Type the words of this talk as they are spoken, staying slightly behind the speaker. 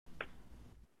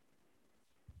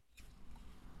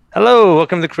Hello,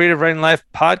 welcome to the Creative Writing Life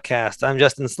podcast. I'm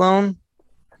Justin Sloan.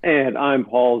 And I'm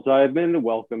Paul Zeidman.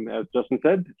 Welcome, as Justin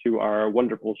said, to our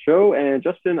wonderful show. And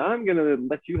Justin, I'm going to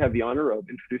let you have the honor of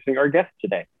introducing our guest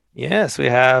today. Yes, we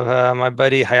have my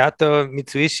buddy Hayato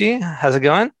Mitsuishi. How's it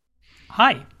going?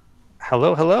 Hi.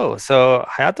 Hello, hello. So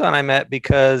Hayato and I met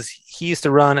because he used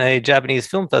to run a Japanese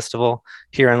film festival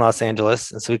here in Los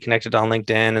Angeles, and so we connected on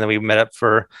LinkedIn, and then we met up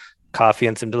for coffee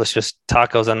and some delicious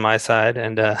tacos on my side,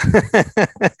 and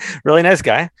really nice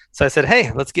guy. So I said,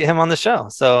 "Hey, let's get him on the show."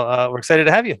 So we're excited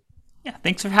to have you. Yeah,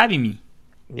 thanks for having me.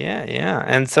 Yeah, yeah.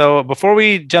 And so before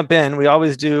we jump in, we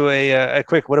always do a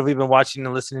quick what have we been watching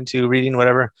and listening to, reading,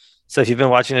 whatever. So if you've been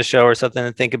watching a show or something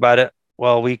and think about it,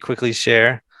 well, we quickly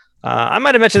share. I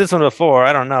might have mentioned this one before.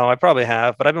 I don't know. I probably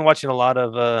have, but I've been watching a lot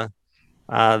of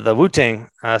the Wu Tang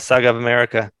Saga of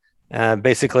America.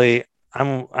 Basically,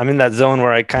 I'm in that zone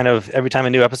where I kind of every time a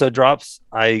new episode drops,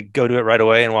 I go to it right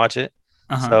away and watch it.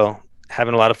 Uh huh. So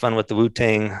having a lot of fun with the Wu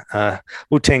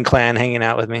Tang clan hanging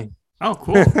out with me. Oh,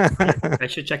 cool. I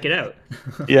should check it out.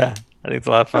 Yeah, I think it's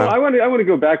a lot of So fun. I want to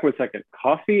go back 1 second.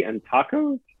 Coffee and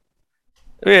tacos?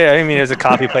 Yeah, I mean, it was a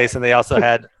coffee place and they also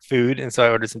had food. And so I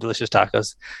ordered some delicious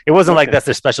tacos. It wasn't like Okay. that's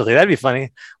their specialty. That'd be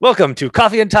funny. Welcome to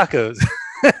Coffee and Tacos.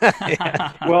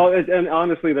 Well, and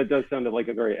honestly, that does sound like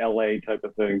a very LA type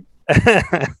of thing.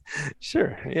 Yeah.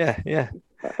 Sure. Yeah. Yeah.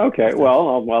 Okay.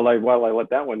 Well, while I let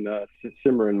that one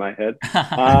simmer in my head,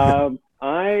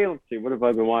 let's see. What have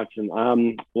I been watching?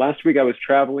 Last week I was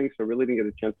traveling, so I really didn't get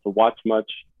a chance to watch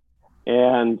much.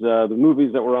 And the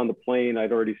movies that were on the plane,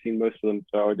 I'd already seen most of them,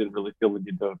 so I didn't really feel the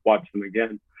need to watch them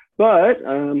again. But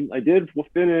I did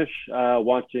finish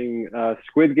watching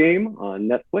Squid Game on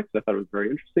Netflix. I thought it was very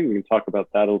interesting. We can talk about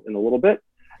that in a little bit.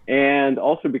 And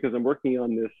also because I'm working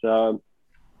on this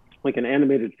like an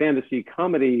animated fantasy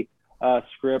comedy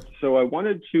script, so I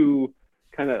wanted to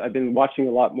I've been watching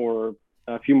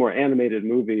a few more animated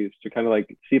movies to kind of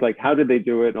like see like how did they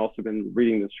do it, and also been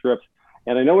reading the scripts.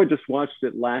 And I know I just watched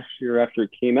it last year after it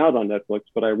came out on Netflix,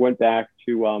 but I went back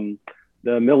to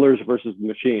the Millers versus the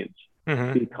Machines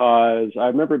Hmm. because I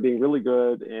remember it being really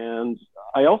good. And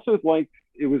I also liked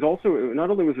it was also not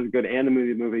only was it a good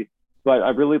animated movie, but I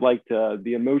really liked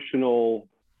the emotional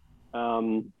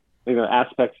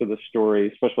aspects of the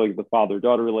story, especially like the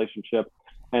father-daughter relationship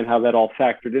and how that all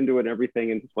factored into it and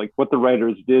everything, and just like what the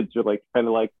writers did to like kind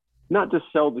of like not just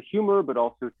sell the humor, but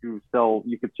also to sell.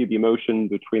 You could see the emotion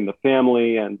between the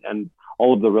family and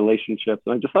all of the relationships,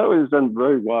 and I just thought it was done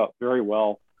very well, very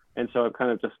well. And so I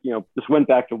kind of just went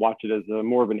back to watch it as a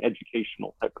more of an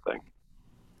educational type of thing.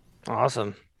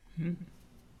 Awesome.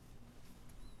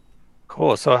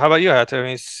 Cool. So, how about you, Hayato? Have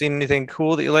you seen anything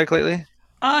cool that you like lately?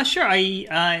 Sure.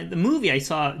 I the movie I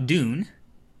saw Dune,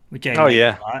 which I Oh, liked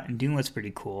yeah. a lot, and Dune was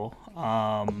pretty cool.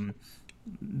 The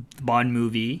Bond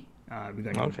movie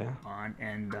regarding Okay. Bond,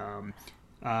 and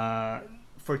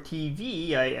for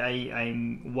TV,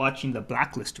 I'm watching The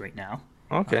Blacklist right now.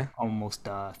 Okay. Almost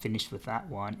finished with that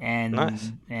one,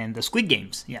 Nice. and the Squid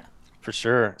Games. Yeah. For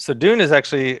sure. So, Dune is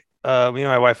actually, me and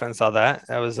my wife went and saw that.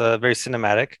 That was very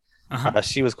cinematic. Uh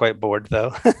She was quite bored,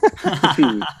 though.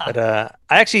 huh. But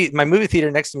I actually, my movie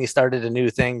theater next to me started a new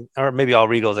thing, or maybe all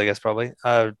Regals, I guess, probably.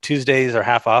 Tuesdays are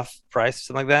half off price,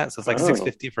 something like that. So it's like six Oh,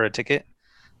 fifty for a ticket.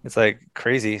 It's like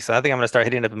crazy. So I think I'm gonna start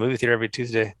hitting up a movie theater every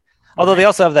Tuesday. Oh, Although they nice.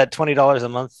 also have that $20 a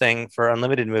month thing for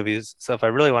unlimited movies. So if I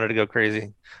really wanted to go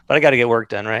crazy, but I got to get work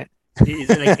done, right? Is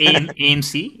it like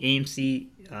AMC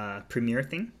premiere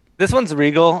thing? This one's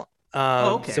Regal.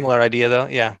 Oh, okay. Similar idea though.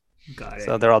 Yeah. Got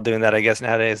So it. they're all doing that, I guess,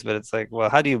 nowadays. But it's like, well,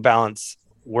 how do you balance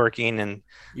working and all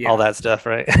Yeah, that stuff,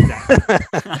 right? exactly. okay.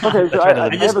 I So try to I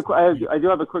limit it. just I do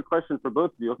have a quick question for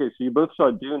both of you. Okay, so you both saw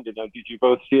Dune. Did you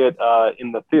both see it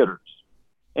in the theaters?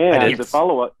 I And did. yes. the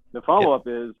Yeah. follow up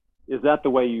is that the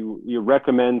way you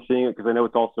recommend seeing it? Because I know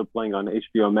it's also playing on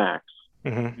HBO Max. Hmm.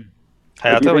 Do you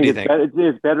Hayato, what do think you think?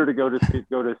 it's better to go to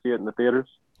see it in the theaters?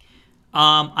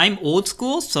 I'm old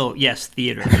school, so yes,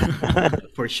 theater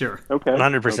for sure. Okay, okay.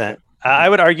 100%. I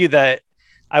would argue that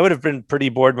I would have been pretty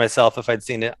bored myself if I'd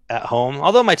seen it at home.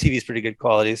 Although my TV is pretty good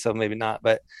quality, so maybe not.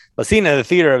 But seeing it in the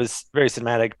theater, it was very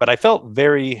cinematic. But I felt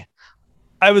very.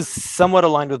 I was somewhat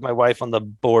aligned with my wife on the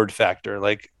bored factor.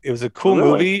 Like it was a Oh, cool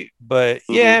really? movie, but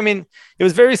yeah, Mm-hmm. I mean, it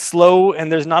was very slow,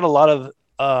 and there's not a lot of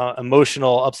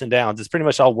emotional ups and downs. It's pretty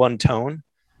much all one tone.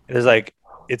 There's like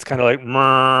it's kind of like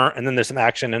mrr, and then there's some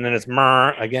action, and then it's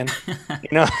mrr again. You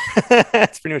know,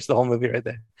 it's pretty much the whole movie right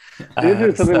there. Isn't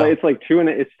it something like So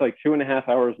it's like 2.5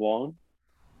 hours long?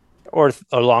 or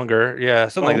longer, yeah,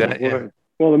 something Oh like my that. Yeah, word.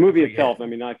 Well, the I movie forget. itself, I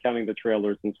mean, not counting the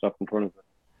trailers and stuff in front of it.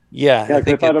 Yeah, Yeah, I because I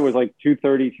think thought it was it's like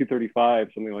 2:30,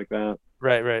 2:35, something like that.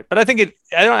 right, right. But I think it.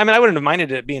 I don't. I mean, I wouldn't have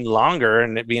minded it being longer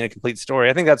and it being a complete story.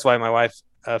 I think that's why my wife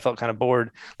felt kind of bored.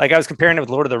 Like I was comparing it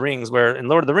with Lord of the Rings, where in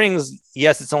Lord of the Rings,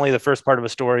 yes, it's only the first part of a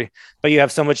story, but you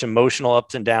have so much emotional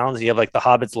ups and downs. You have like the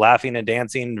hobbits laughing and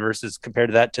dancing versus compared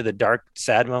to that to the dark,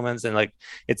 sad moments, and like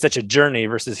it's such a journey.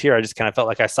 Versus here, I just kind of felt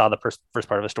like I saw the first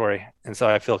part of a story, and so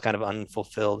I feel kind of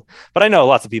unfulfilled. But I know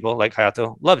lots of people like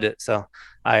Hayato loved it, so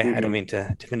I don't Hmm. mean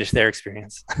to finish their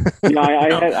experience. Yeah, No.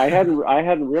 I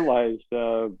hadn't realized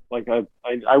like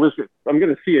I was I'm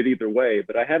gonna see it either way,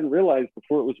 but I hadn't realized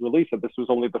before it was released that this was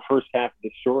only the first half of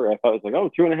the story. I thought it was like,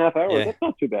 oh, 2.5 hours, Yeah, that's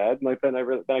not too bad. And like then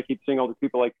I keep seeing all these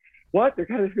people like, what? They're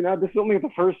kind of now this is only the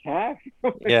first half.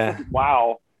 yeah.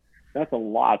 Wow, that's a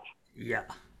lot. Yeah.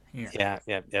 Yeah.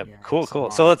 Yeah. Yeah. Cool, It's a cool.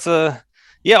 So lot. let's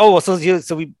yeah, oh well,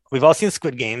 so we've all seen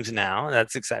Squid Games now.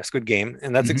 That's exciting. Squid Game,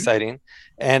 and that's Hmm. exciting.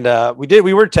 And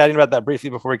we were chatting about that briefly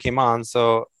before we came on.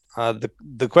 So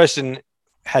the question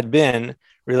had been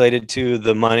related to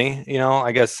the money.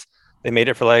 I guess they made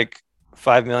it for like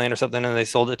 5 million or something, and they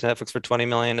sold it to Netflix for 20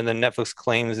 million, and then Netflix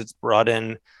claims it's brought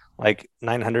in like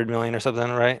 900 million or something,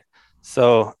 right?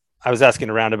 So I was asking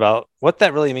around about what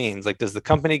that really means. Like, does the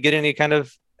company get any kind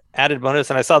of added bonus?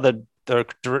 And I saw the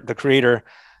creator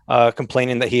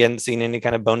complaining that he hadn't seen any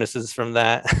kind of bonuses from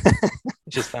that,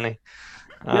 which is funny.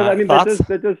 Yeah, I mean Thoughts?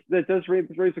 that does raise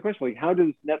the question. Like, how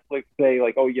does Netflix say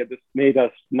like, oh yeah, this made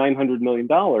us $900 million?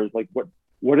 Like,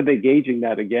 what are they gauging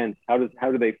that against? How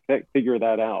do they figure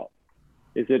that out?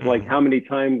 Is it like Mm-hmm. how many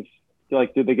times?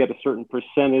 Like, do they get a certain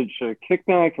percentage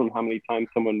kickback from how many times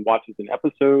someone watches an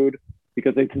episode?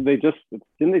 Because they just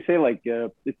didn't they say like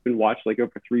it's been watched like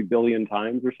over 3 billion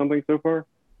times or something so far?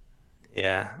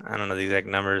 Yeah, I don't know the exact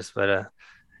numbers, but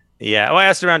yeah. Well, I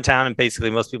asked around town, and basically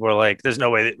most people are like, "There's no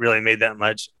way it really made that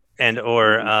much." And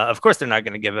or Mm-hmm. of course they're not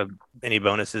going to give any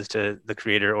bonuses to the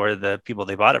creator or the people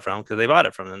they bought it from because they bought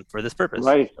it from them for this purpose.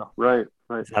 Right, So right.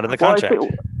 it's not in the Well, I think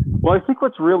contract. well, I think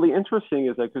what's really interesting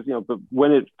is that because but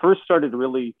when it first started to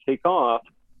really take off,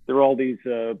 there were all these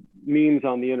memes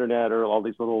on the internet or all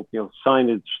these little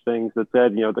signage things that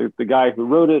said the guy who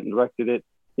wrote it and directed it,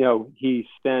 he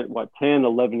spent what 10,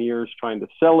 11 years trying to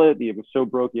sell it. He was so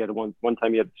broke he had one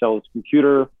time he had to sell his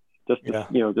computer Yeah,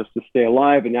 just to stay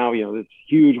alive, and now this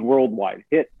huge worldwide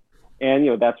hit,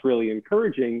 and that's really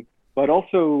encouraging, but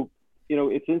also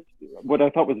it's what I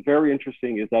thought was very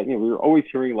interesting is that we were always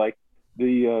hearing like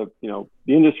the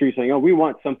industry saying, oh, we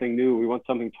want something new, we want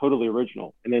something totally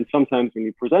original, and then sometimes when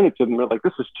you present it to them, they're like,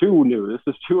 this is too new, this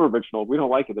is too original, we don't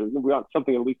like it, we want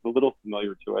something at least a little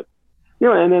familiar to it,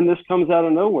 and then this comes out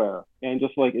of nowhere and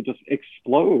just like it just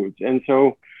explodes, and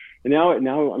so and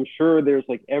now I'm sure there's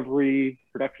like every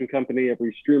production company,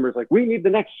 every streamer is like, we need the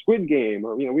next Squid Game,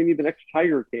 or we need the next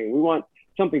Tiger King. We want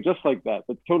something just like that,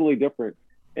 but totally different.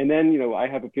 And then I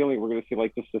have a feeling we're going to see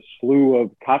like just a slew of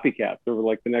copycats over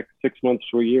like the next 6 months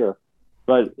to a year.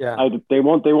 But yeah. they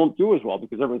won't do as well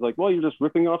because everyone's like, well, you're just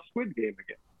ripping off Squid Game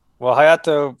again. Well,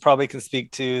 Hayato probably can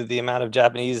speak to the amount of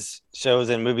Japanese shows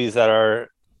and movies that are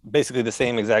basically the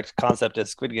same exact concept as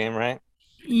Squid Game, right?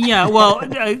 Yeah, well,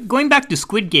 going back to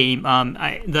Squid Game,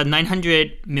 the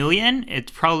 900 million,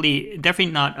 it's probably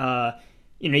definitely not.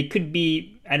 It could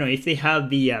be. I don't know if they have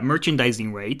the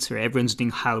merchandising rights, or everyone's doing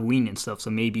Halloween and stuff.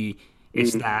 So maybe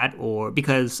it's Mm-hmm. that, or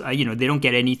because they don't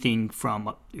get anything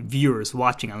from viewers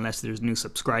watching unless there's new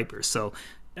subscribers. So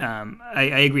I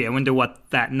agree. I wonder what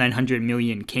that 900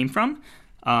 million came from.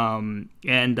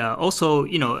 And also,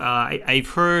 I've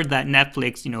heard that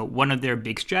Netflix, one of their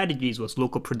big strategies was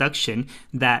local production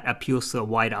that appeals to a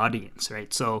wide audience,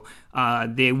 right? So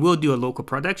they will do a local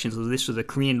production. So this was a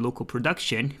Korean local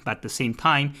production, but at the same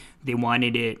time, they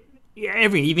wanted it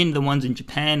even the ones in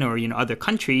Japan or other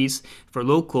countries for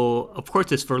local. Of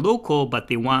course, it's for local, but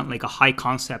they want like a high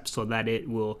concept so that it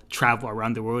will travel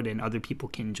around the world and other people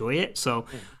can enjoy it. So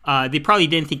they probably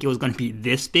didn't think it was going to be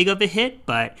this big of a hit,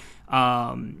 but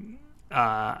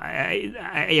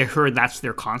I heard that's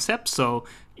their concept. So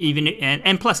even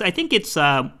and plus, I think it's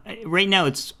right now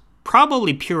it's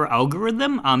probably pure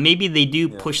algorithm. Maybe they do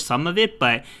Yeah. push some of it,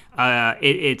 but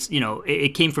it's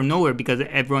it came from nowhere because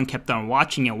everyone kept on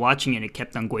watching it. It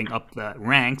kept on going up the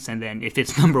ranks, and then if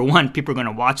it's number one, people are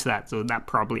gonna watch that. So that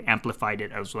probably amplified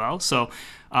it as well. So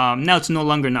now it's no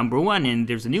longer number one, and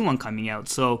there's a new one coming out.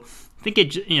 So I think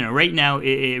right now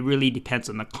it really depends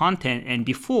on the content. And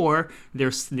before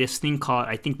there's this thing called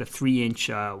I think the 3-inch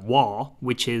wall,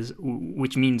 which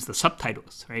means the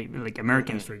subtitles, right? Like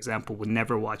Americans, Mm-hmm. for example, would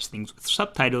never watch things with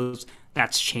subtitles.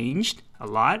 That's changed a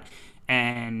lot.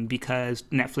 And because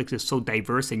Netflix is so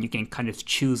diverse and you can kind of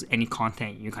choose any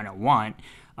content you kind of want,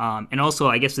 And also,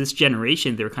 I guess this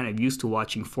generation, they're kind of used to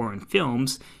watching foreign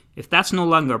films. If that's no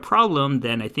longer a problem,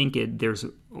 then I think there's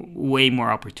way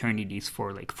more opportunities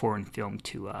for like foreign film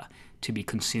to be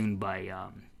consumed by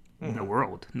the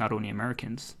world, not only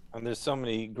Americans. And there's so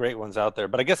many great ones out there.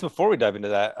 But I guess before we dive into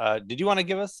that, did you want to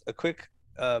give us a quick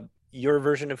your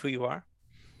version of who you are?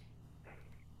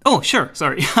 Oh, sure.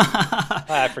 Sorry.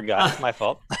 I forgot. It's my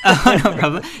fault. No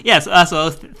problem. Yes. So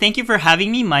thank you for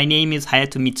having me. My name is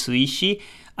Hayato Mitsuishi.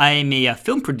 I'm a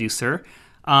film producer.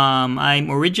 I'm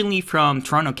originally from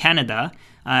Toronto, Canada.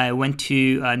 I went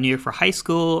to New York for high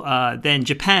school, then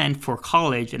Japan for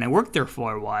college, and I worked there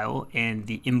for a while in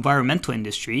the environmental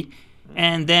industry.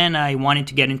 And then I wanted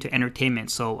to get into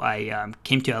entertainment, so I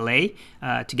came to LA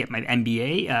to get my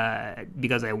MBA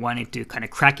because I wanted to kind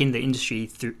of crack in the industry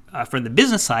through from the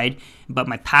business side, but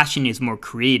my passion is more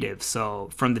creative. So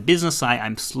from the business side,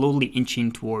 I'm slowly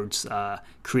inching towards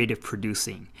creative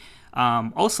producing.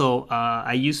 Also,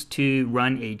 I used to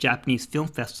run a Japanese film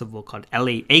festival called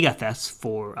LA Eiga Fest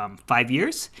for 5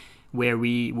 years, where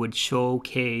we would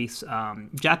showcase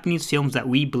Japanese films that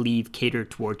we believe cater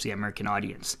towards the American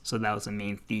audience. So that was the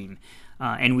main theme.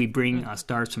 And we bring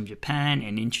stars from Japan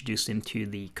and introduce them to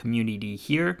the community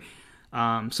here.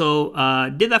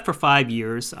 So did that for 5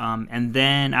 years. And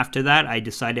then after that, I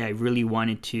decided I really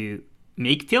wanted to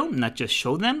make film, not just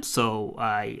show them. So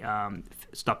I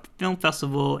stopped the film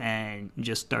festival and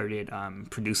just started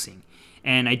producing.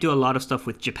 And I do a lot of stuff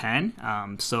with Japan.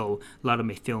 So a lot of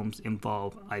my films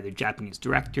involve either Japanese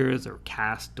directors or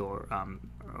cast or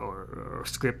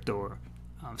script or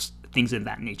things of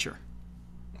that nature.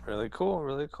 Really cool,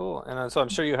 really cool. And so I'm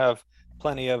sure you have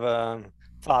plenty of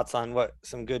thoughts on what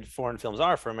some good foreign films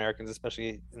are for Americans,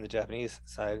 especially in the Japanese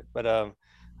side. But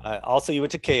also you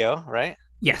went to Keio, right?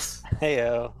 Yes.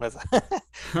 Heyo.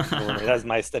 That's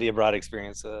my study abroad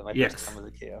experience. My first time was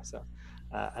at Keio. So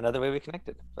another way we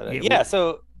connected. But yeah,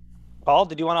 so Paul,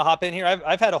 did you want to hop in here?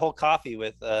 I've had a whole coffee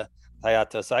with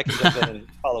Hayato, so I can jump in and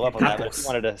follow up on that. But if you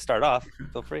wanted to start off,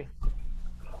 feel free.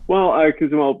 Well,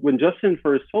 when Justin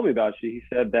first told me about you, he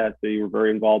said that you were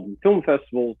very involved in film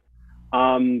festivals.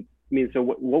 So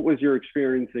what was your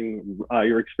experience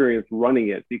running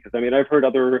it? Because I've heard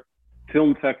other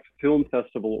film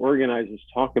festival organizers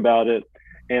talk about it,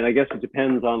 and I guess it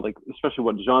depends on especially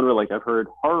what genre. I've heard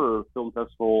horror film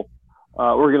festival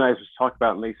organizers talk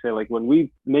about, and they say when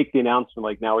we make the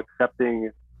announcement now accepting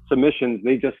submissions,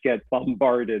 they just get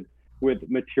bombarded with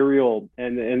material,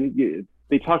 and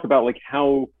they talk about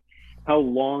how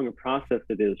long a process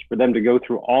it is for them to go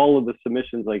through all of the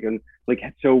submissions,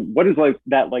 so what is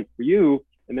that like for you?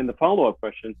 And then the follow-up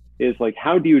question is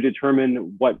how do you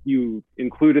determine what you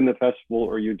include in the festival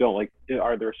or you don't?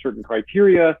 Are there certain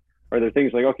criteria? Are there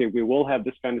things okay, we will have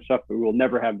this kind of stuff, but we will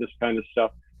never have this kind of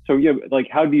stuff? So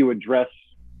how do you address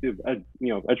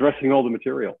addressing all the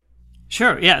material?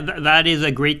 Sure. Yeah, that is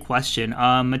a great question.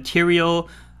 Material.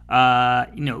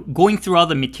 Going through all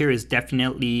the material is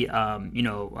definitely, a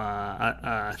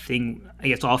thing. I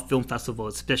guess all film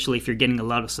festivals, especially if you're getting a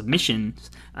lot of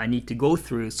submissions, need to go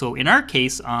through. So in our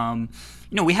case,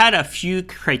 we had a few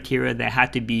criteria that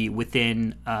had to be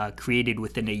created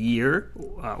within a year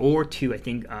or two, I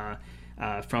think,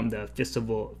 from the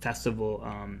festival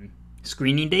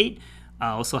screening date.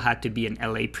 Also had to be an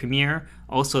LA premiere.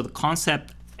 Also, the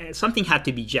concept. Something had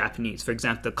to be Japanese. For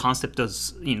example, the concept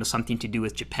does something to do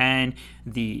with Japan.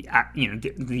 The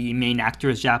main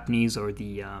actor is Japanese, or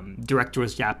the director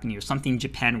is Japanese, or something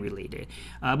Japan related.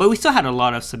 But we still had a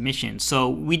lot of submissions. So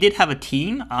we did have a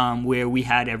team where we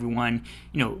had everyone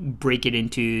break it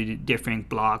into different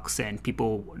blocks, and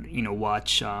people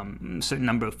watch a certain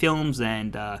number of films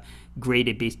and grade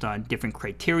it based on different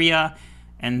criteria.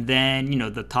 And then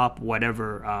the top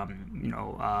whatever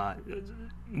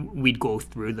we'd go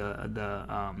through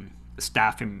the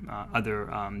staff and other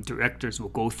directors will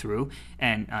go through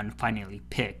and finally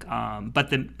pick.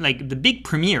 But the big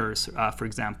premieres, for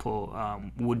example,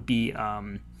 would be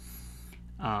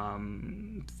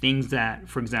things that,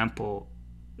 for example,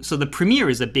 so the premiere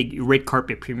is a big red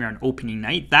carpet premiere on opening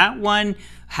night. That one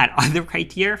had other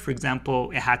criteria. For example,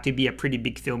 it had to be a pretty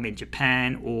big film in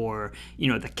Japan, or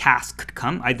the cast could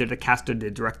come. Either the cast or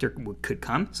the director could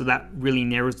come. So that really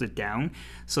narrows it down.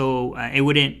 So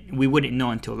we wouldn't know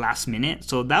until last minute.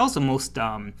 So that was the most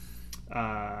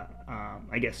I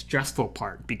guess stressful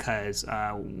part, because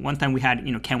one time we had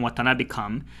Ken Watanabe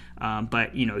come,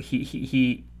 but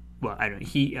he well, I don't know.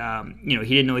 He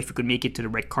didn't know if he could make it to the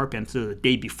red carpet until the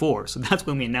day before. So that's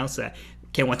when we announced that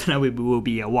Ken Watanabe will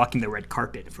be walking the red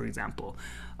carpet, for example.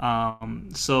 But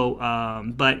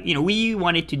we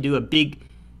wanted to do a big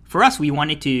for us, we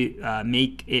wanted to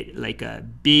make it like a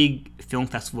big film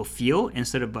festival feel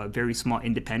instead of a very small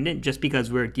independent, just because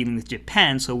we're dealing with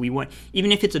Japan. So we want,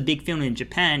 even if it's a big film in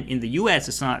Japan, in the US,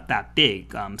 it's not that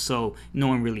big. So no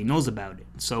one really knows about it.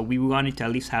 So we wanted to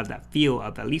at least have that feel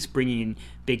of at least bringing in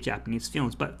big Japanese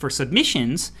films. But for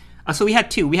submissions, so we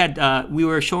had two. We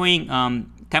were showing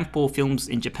temple films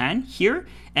in Japan here,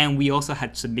 and we also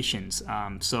had submissions.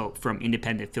 So from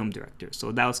independent film directors.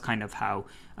 So that was kind of how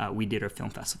we did our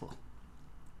film festival.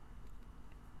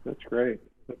 That's great.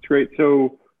 That's great.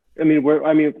 So, I mean,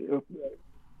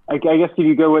 I guess if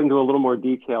you go into a little more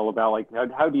detail about like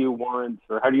how do you warrant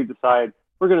or how do you decide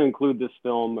we're going to include this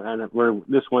film and where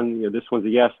this one, this one's a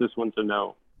yes, this one's a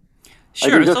no. Sure.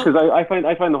 I think just because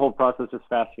I find the whole process just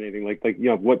fascinating. Like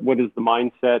what is the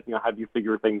mindset? How do you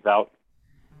figure things out?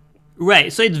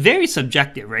 Right. So it's very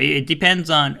subjective, right? It depends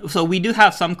on. So we do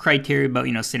have some criteria about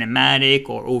cinematic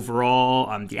or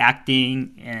overall, the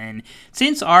acting, and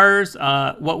since ours,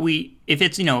 if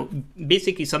it's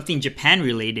basically something Japan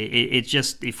related, it's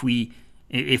just if we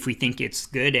think it's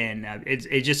good, and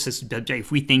it's just a subject. If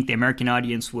we think the American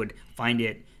audience would find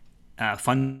it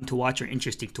fun to watch or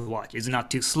interesting to watch, is it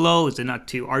not too slow? Is it not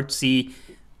too artsy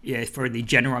for the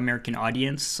general American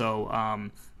audience? So.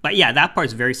 But yeah, that part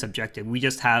is very subjective. We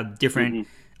just have different. Mm-hmm.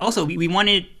 Also, we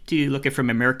wanted to look at it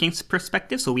from Americans'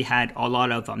 perspective, so we had a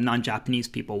lot of non-Japanese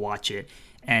people watch it,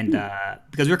 and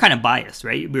because we're kind of biased,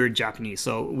 right? We're Japanese,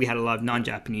 so we had a lot of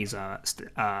non-Japanese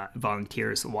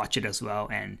volunteers watch it as well,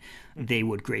 and they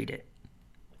would rate it.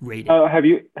 Have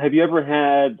you ever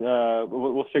had?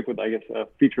 We'll stick with, I guess,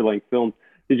 feature-length films.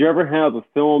 Did you ever have a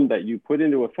film that you put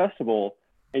into a festival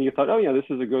and you thought, oh yeah, this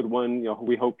is a good one,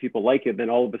 we hope people like it. Then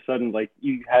all of a sudden, like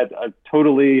you had a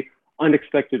totally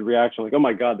unexpected reaction, like, oh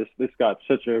my God, this got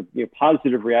such a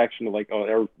positive reaction to like,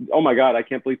 oh my God, I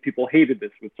can't believe people hated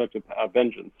this with such a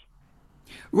vengeance.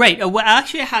 Right. Well,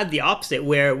 actually, I had the opposite,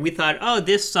 where we thought, oh,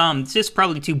 this is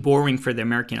probably too boring for the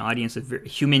American audience, a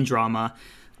human drama.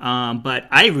 But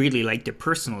I really liked it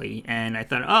personally, and I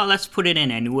thought, oh, let's put it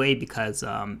in anyway because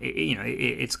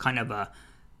it's kind of a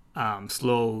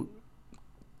slow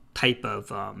type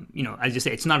of as you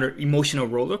say, it's not an emotional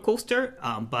roller coaster,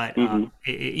 but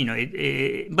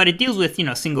but it deals with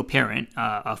single parent,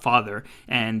 a father,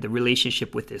 and the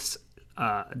relationship with his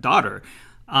daughter.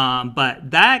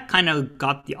 But that kind of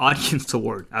got the audience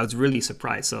award. I was really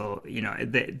surprised. So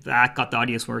that got the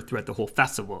audience award throughout the whole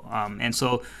festival. And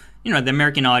so the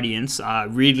American audience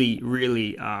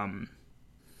really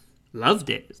loved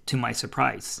it, to my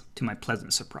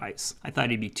pleasant surprise. I thought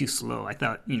it'd be too slow. I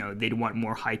thought, they'd want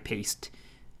more high-paced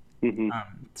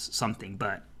something,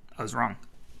 but I was wrong.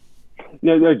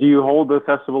 Now, do you hold the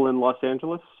festival in Los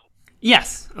Angeles?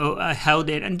 Yes. I held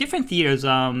it in different theaters,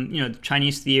 the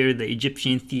Chinese theater, the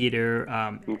Egyptian theater,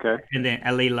 and then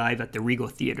LA Live at the Regal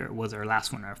Theater was our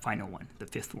last one, our final one, the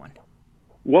fifth one.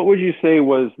 What would you say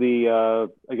was the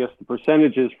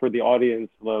percentages for the audience,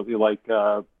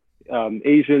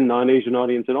 Asian, non-Asian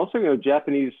audience, and also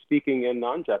Japanese speaking and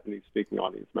non-Japanese speaking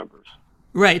audience members?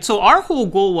 Right. So our whole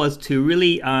goal was to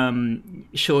really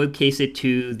showcase it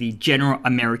to the general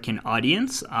American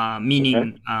audience,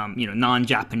 meaning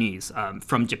non-Japanese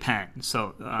from Japan.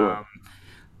 So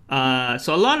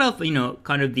so a lot of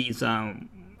kind of these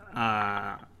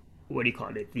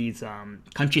these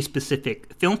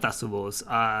country-specific film festivals.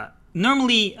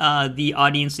 Normally, the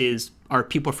audiences are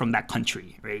people from that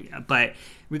country, right? But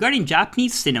regarding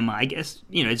Japanese cinema, I guess,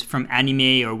 it's from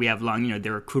anime, or we have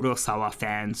there are Kurosawa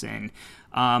fans. And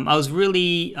I was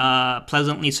really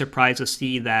pleasantly surprised to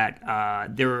see that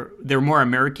there are more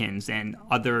Americans and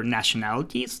other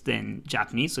nationalities than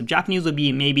Japanese. So Japanese would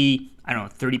be maybe, I don't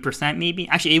know, 30% maybe.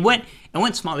 Actually, it went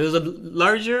small. It was a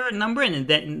larger number, and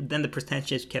then the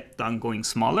percentages kept on going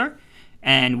smaller.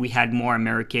 And we had more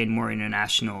American, more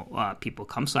international people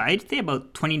come. So I'd say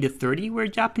about 20 to 30 were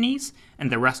Japanese,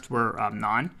 and the rest were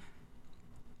non.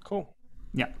 Cool.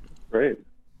 Yeah. Great.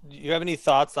 Do you have any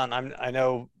thoughts on?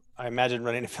 I imagine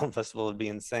running a film festival would be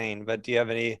insane, but do you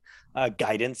have any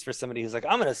guidance for somebody who's like,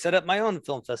 I'm going to set up my own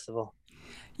film festival?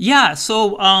 Yeah.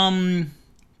 So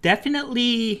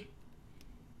definitely.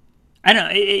 I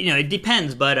don't know, it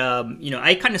depends, but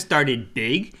I kind of started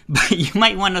big, but you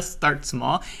might want to start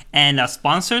small. And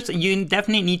sponsors, you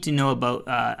definitely need to know about,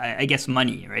 I guess,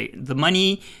 money, right? The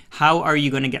money, how are you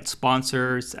going to get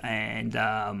sponsors, and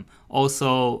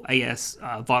also, I guess,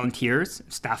 volunteers,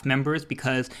 staff members,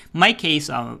 because in my case,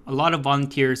 a lot of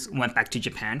volunteers went back to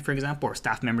Japan, for example, or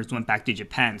staff members went back to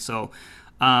Japan. So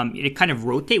it kind of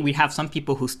rotate. We have some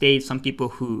people who stayed, some people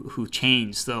who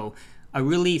changed. So a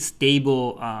really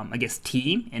stable,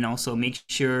 team, and also make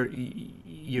sure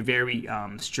you're very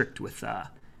strict with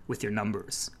with your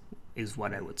numbers, is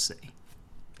what I would say.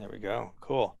 There we go.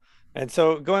 Cool. And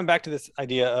so going back to this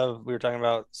idea of we were talking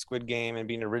about Squid Game and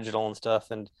being original and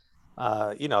stuff, and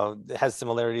it has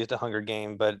similarities to Hunger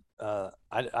Game, but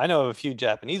I know of a few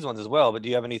Japanese ones as well. But do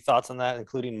you have any thoughts on that,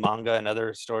 including manga and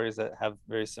other stories that have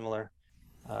very similar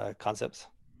concepts?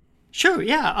 Sure,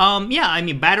 yeah. Yeah, I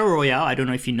mean, Battle Royale, I don't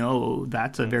know if you know,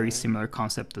 that's a very similar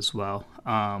concept as well.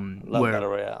 Love Battle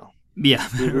Royale. Yeah,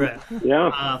 right.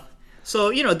 Yeah.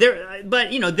 So,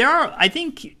 there are, I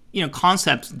think,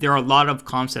 concepts, there are a lot of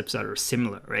concepts that are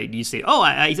similar, right? You say, oh,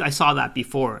 I saw that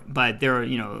before, but there are,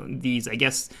 these, I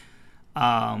guess,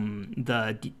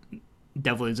 the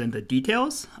devil is in the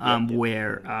details,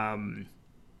 where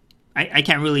I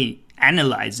can't really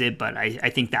analyze it, but I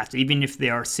think that even if they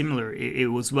are similar,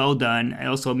 it was well done. And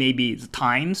also maybe the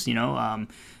times,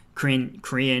 Korean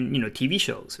TV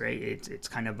shows, right? It's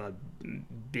kind of a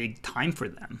big time for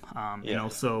them,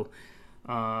 so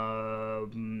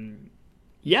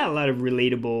yeah, a lot of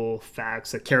relatable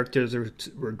facts. The characters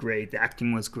were great. The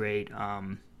acting was great.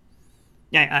 I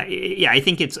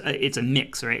think it's a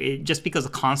mix, right? Just because the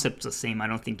concept's the same, I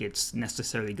don't think it's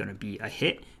necessarily going to be a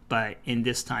hit. But in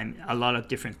this time, a lot of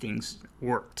different things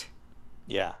worked.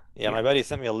 Yeah. My buddy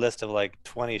sent me a list of like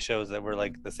 20 shows that were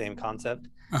like the same concept,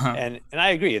 Uh-huh. and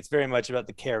I agree. It's very much about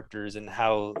the characters and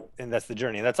and that's the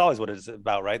journey. And that's always what it's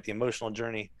about, right? The emotional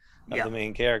journey of Yeah. the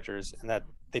main characters, and that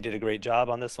they did a great job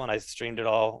on this one. I streamed it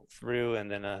all through, and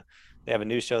then they have a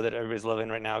new show that everybody's loving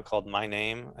right now called My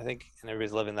Name, I think, and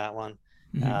everybody's loving that one.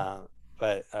 Mhm.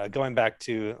 But going back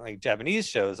to like Japanese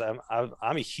shows, I'm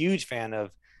a huge fan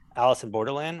of Alice in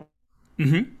Borderland,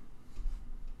 Mhm.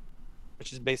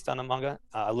 which is based on a manga.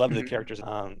 I love the Mhm. characters.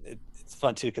 It's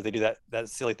fun too because they do that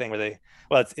silly thing where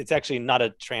it's actually not a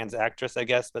trans actress, I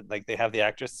guess, but like they have the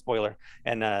actress, spoiler,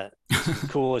 and she's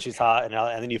cool, she's hot, and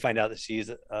then you find out that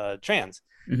she's trans,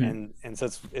 Mhm. and so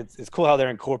it's cool how they're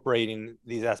incorporating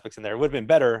these aspects in there. It would have been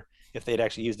better if they'd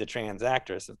actually used a trans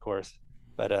actress, of course,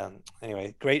 but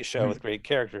anyway, great show with great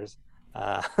characters.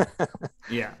 Uh,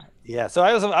 Yeah. Yeah, so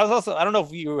I was also, I don't know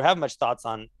if you have much thoughts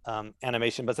on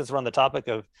animation, but since we're on the topic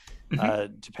of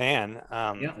Japan,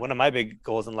 Yeah. one of my big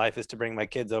goals in life is to bring my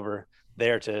kids over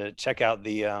there to check out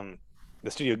the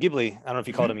Studio Ghibli. I don't know if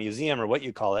you call it a museum or what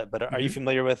you call it, but are you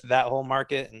familiar with that whole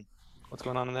market and what's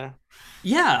going on in there?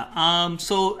 Yeah.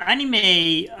 So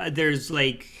anime, there's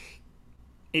like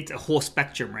it's a whole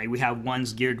spectrum, right? We have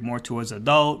ones geared more towards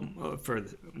adult,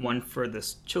 one for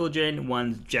the children,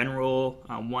 one's general,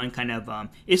 one kind of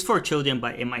is for children,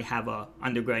 but it might have a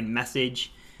underlying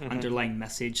message.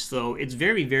 So it's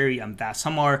very, very vast.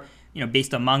 Some are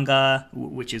based on manga,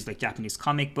 which is like Japanese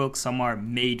comic books. Some are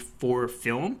made for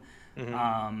film,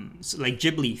 so like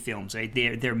Ghibli films, right?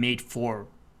 They're made for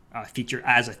a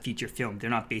feature film. They're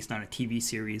not based on a TV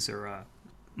series or a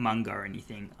manga or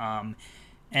anything.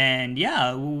 And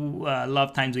yeah, a lot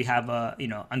of times we have a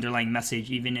underlying message,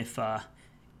 even if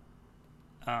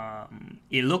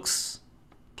it looks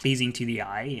pleasing to the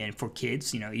eye and for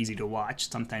kids, easy to watch.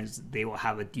 Sometimes they will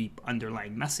have a deep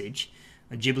underlying message.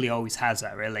 Ghibli always has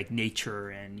that, right? Like nature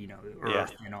and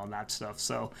earth and all that stuff.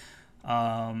 So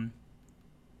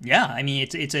yeah, I mean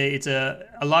it's a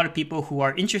lot of people who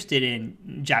are interested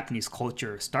in Japanese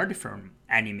culture started from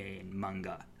anime and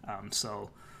manga.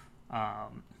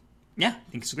 Yeah,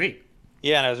 I think it's great.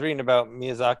 Yeah, and I was reading about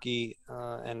Miyazaki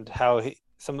and how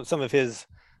some of his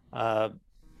uh,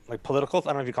 like political, I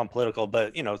don't know if you call them political,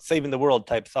 but saving the world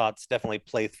type thoughts definitely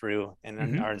play through and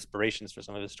Hmm. are inspirations for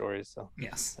some of his stories. So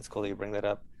Yes. that's cool that you bring that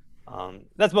up.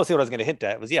 That's mostly what I was going to hint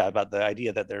at was about the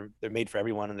idea that they're made for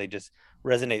everyone and they just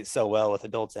resonate so well with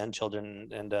adults and children.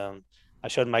 And I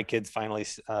showed my kids finally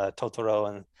Totoro,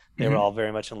 and they were Hmm. all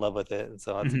very much in love with it, and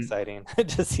so that's Hmm. exciting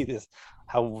to see this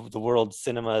how the world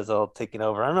cinema is all taking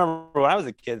over. I remember when I was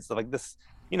a kid, so like this,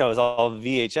 it was all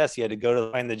VHS. You had to go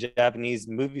to find the Japanese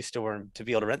movie store to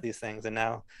be able to rent these things, and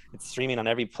now it's streaming on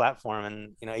every platform.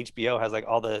 And HBO has like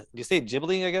all the. Do you say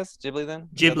Ghibli? I guess Ghibli. Then is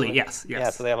that the Ghibli, way? yes, Yeah, so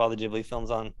yes, they have all the Ghibli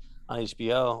films on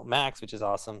HBO Max, which is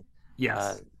awesome.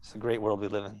 yes. It's a great world we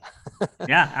live in.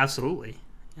 Yeah, absolutely.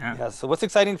 Yeah. Yeah. So what's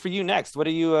exciting for you next? What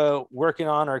are you working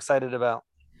on or excited about?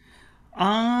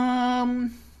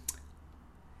 Um,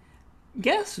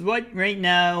 guess what? Right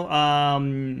now,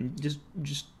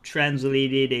 just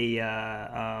translated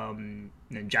a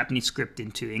Japanese script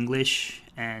into English,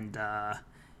 and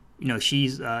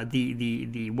she's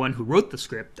the one who wrote the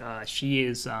script. She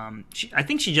is I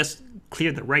think she just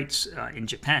cleared the rights in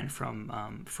Japan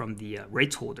from the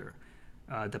rights holder,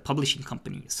 the publishing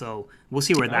company. So we'll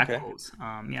see where that Okay. goes.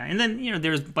 Yeah, and then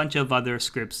there's a bunch of other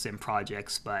scripts and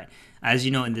projects, but as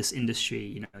you know, in this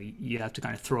industry, you have to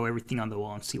kind of throw everything on the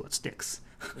wall and see what sticks.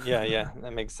 Yeah,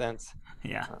 that makes sense.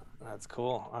 Yeah. That's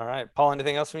cool. All right, Paul,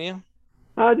 anything else from you?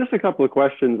 Just a couple of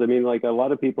questions. I mean, like a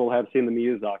lot of people have seen the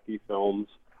Miyazaki films.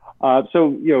 So,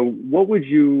 what would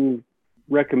you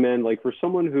recommend, like for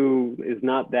someone who is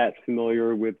not that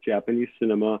familiar with Japanese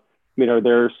cinema? I mean, are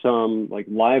there some like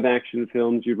live action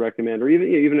films you'd recommend, or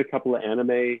even a couple of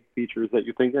anime features that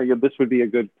you think, yeah, this would be a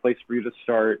good place for you to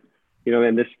start?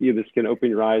 And this can open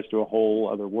your eyes to a whole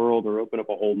other world, or open up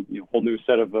a whole new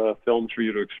set of films for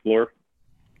you to explore.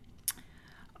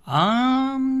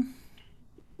 Um.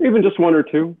 Even just one or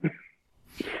two.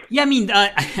 Yeah. I mean,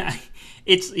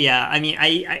 it's yeah. I mean,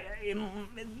 I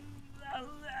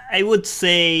would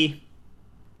say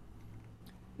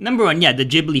number one, yeah, the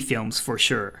Ghibli films for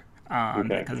sure.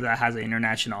 Okay. Because that has an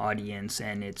international audience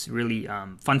and it's really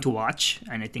fun to watch,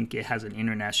 and I think it has an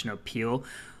international appeal.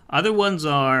 Other ones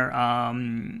are,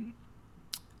 I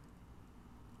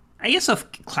guess, of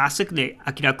classic the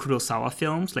Akira Kurosawa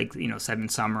films, like Seven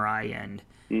Samurai, and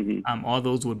Hmm. all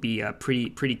those would be a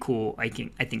pretty cool. I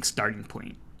think starting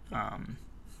point. Um,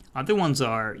 Other ones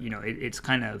are, it's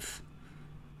kind of,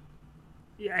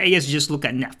 I guess, just look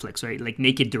at Netflix, right? Like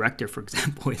Naked Director, for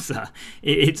example,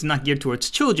 it's not geared towards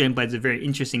children, but it's a very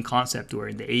interesting concept where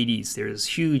in the '80s there's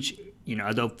huge,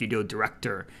 adult video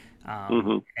director,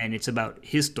 Hmm. and it's about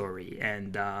his story,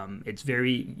 and it's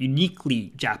very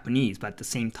uniquely Japanese, but at the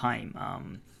same time, I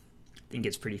think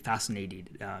it's pretty fascinating,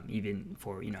 even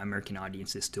for American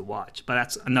audiences to watch. But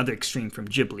that's another extreme from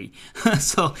Ghibli.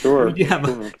 So we Sure, do have a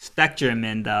sure. spectrum,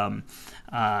 and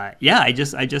yeah, I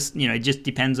just it just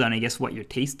depends on, I guess, what your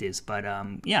taste is. But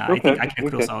yeah, I think Okay, Akira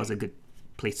okay, Kurosawa is a good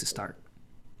place to start.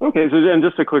 okay. So, and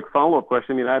just a quick follow-up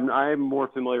question. I mean, I'm more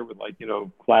familiar with like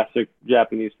classic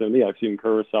Japanese cinema. Yeah, I've seen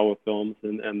Kurosawa films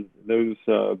and those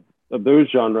of those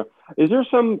genre. Is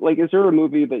there a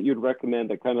movie that you'd recommend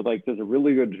that kind of like does a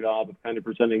really good job of kind of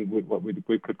presenting what we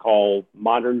could call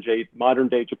modern day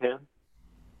Japan?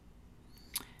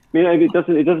 I mean, it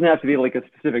doesn't have to be like a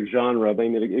specific genre, but I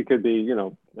mean, it could be I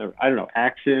don't know,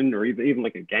 action or even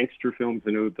like a gangster film.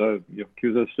 I know the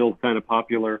Yakuza is still kind of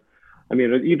popular. I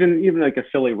mean, even like a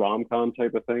silly rom com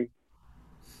type of thing.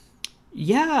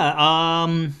 Yeah,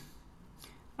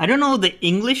 I don't know the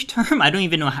English term. I don't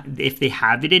even know if they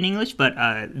have it in English, but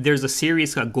there's a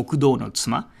series called Gokudo no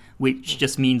Tsuma, which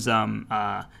just means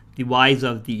the wives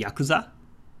of the Yakuza.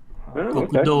 Oh,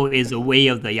 okay. Gokudo is a way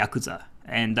of the Yakuza,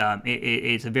 and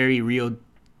it's a very real.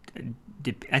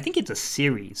 I think it's a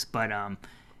series, but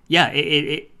yeah,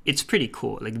 it's pretty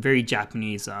cool. Like very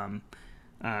Japanese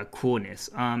coolness.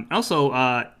 Also,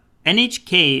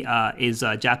 NHK is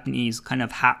a Japanese kind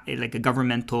of like a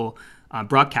governmental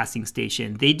broadcasting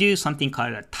station. They do something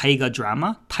called a taiga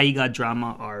drama. Taiga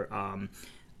drama are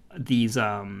these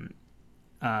what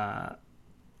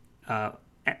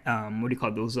do you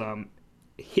call those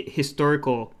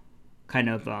historical kind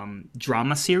of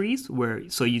drama series where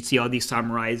so you see all these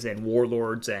samurais and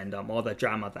warlords and all the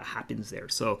drama that happens there.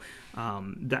 So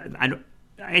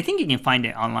I think you can find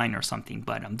it online or something,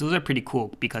 but those are pretty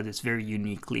cool because it's very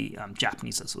uniquely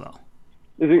Japanese as well.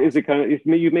 Is it kind of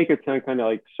you make it sound kind of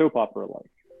like soap opera like?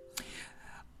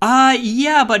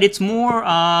 Yeah, but it's more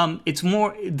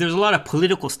there's a lot of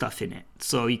political stuff in it.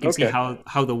 So you can see Okay.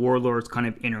 how the warlords kind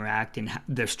of interact and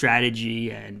their strategy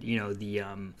and the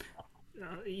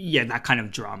yeah, that kind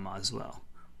of drama as well.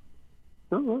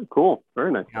 Oh, cool.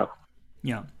 Very nice Yeah. stuff.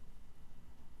 Yeah.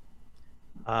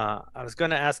 I was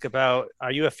going to ask about,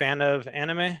 are you a fan of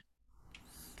anime?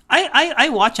 I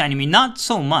watch anime, not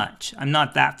so much. I'm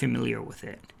not that familiar with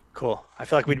it. Cool. I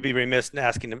feel like we'd be remiss in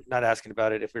not asking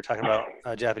about it if we are talking about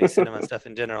Japanese cinema and stuff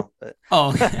in general. But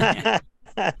Oh,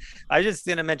 I just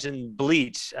gonna mention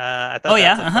Bleach. I oh thought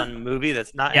yeah, that's a uh-huh. fun movie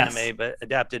that's not Yes. anime but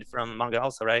adapted from manga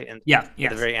also, right? And Yeah, with a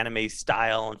yes. very anime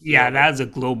style and Yeah, feel. But that is a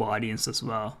global audience as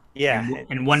well. yeah,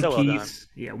 And it's One so well done. Piece,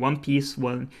 yeah, One Piece,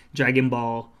 one Dragon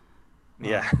Ball.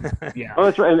 Yeah. Yeah. Oh,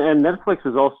 that's right. And Netflix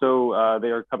is also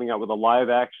they are coming out with a live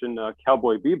action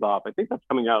Cowboy Bebop. I think that's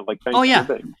coming out like Oh yeah.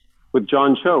 Thanksgiving with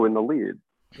John Cho in the lead.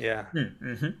 Yeah.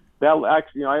 Mm-hmm. That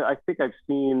actually, I think I've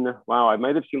seen. Wow, I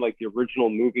might have seen like the original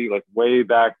movie like way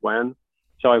back when,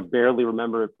 so I barely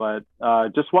remember it. But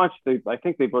just watched. I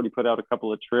think they've already put out a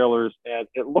couple of trailers, and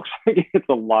it looks like it's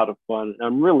a lot of fun.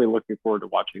 I'm really looking forward to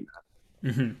watching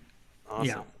that. Mm-hmm.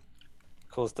 Yeah. Awesome.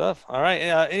 Cool stuff. All right.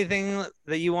 Anything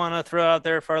that you want to throw out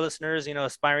there for our listeners,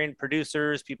 aspiring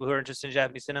producers, people who are interested in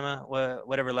Japanese cinema,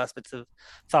 whatever last bits of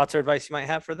thoughts or advice you might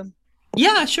have for them?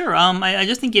 Yeah, sure. I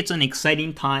just think it's an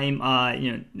exciting time,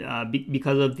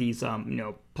 because of these,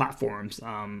 platforms,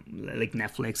 like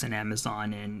Netflix and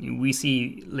Amazon, and we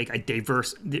see like a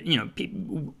diverse,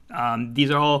 people.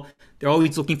 They're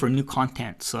always looking for new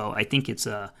content. So I think it's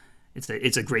a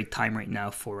great time right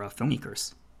now for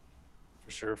filmmakers.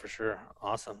 For sure, for sure.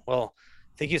 Awesome. Well,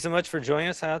 thank you so much for joining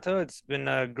us, Hayato. It's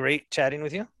been great chatting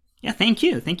with you. Yeah, thank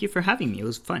you for having me. It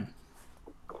was fun.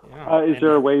 Yeah, Is and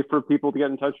there a way for people to get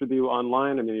in touch with you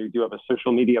online? I mean, you do have a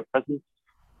social media presence.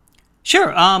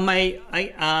 Sure. My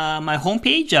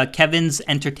homepage,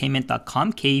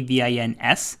 kevinsentertainment.com,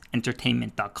 KVINS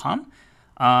entertainment.com.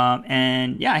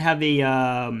 And yeah, I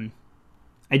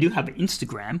do have an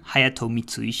Instagram, Hayato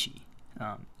Mitsuishi,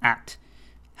 at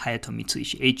Hayato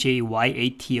Mitsuishi,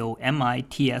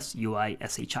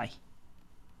 HAYATOMITSUISHI.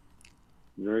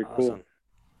 Very cool. awesome.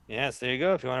 Yes, there you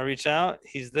go. If you want to reach out,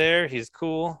 he's there. He's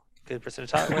cool. Good person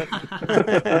to talk with.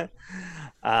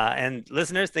 And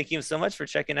listeners, thank you so much for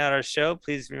checking out our show.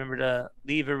 Please remember to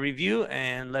leave a review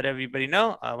and let everybody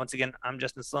know. Once again, I'm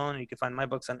Justin Sloan. You can find my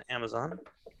books on Amazon.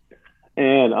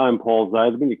 And I'm Paul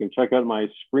Zeidman. You can check out my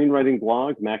screenwriting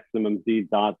blog,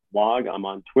 MaximumZ.blog. I'm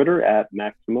on Twitter at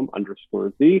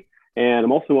Maximum_Z. And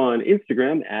I'm also on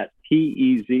Instagram at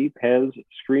PEZ Pez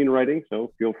Screenwriting.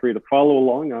 So feel free to follow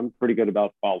along. I'm pretty good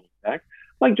about following back.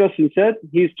 Like Justin said,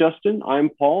 he's Justin. I'm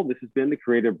Paul. This has been the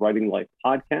Creative Writing Life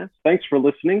podcast. Thanks for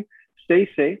listening. Stay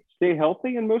safe, stay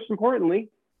healthy, and most importantly,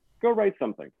 go write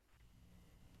something.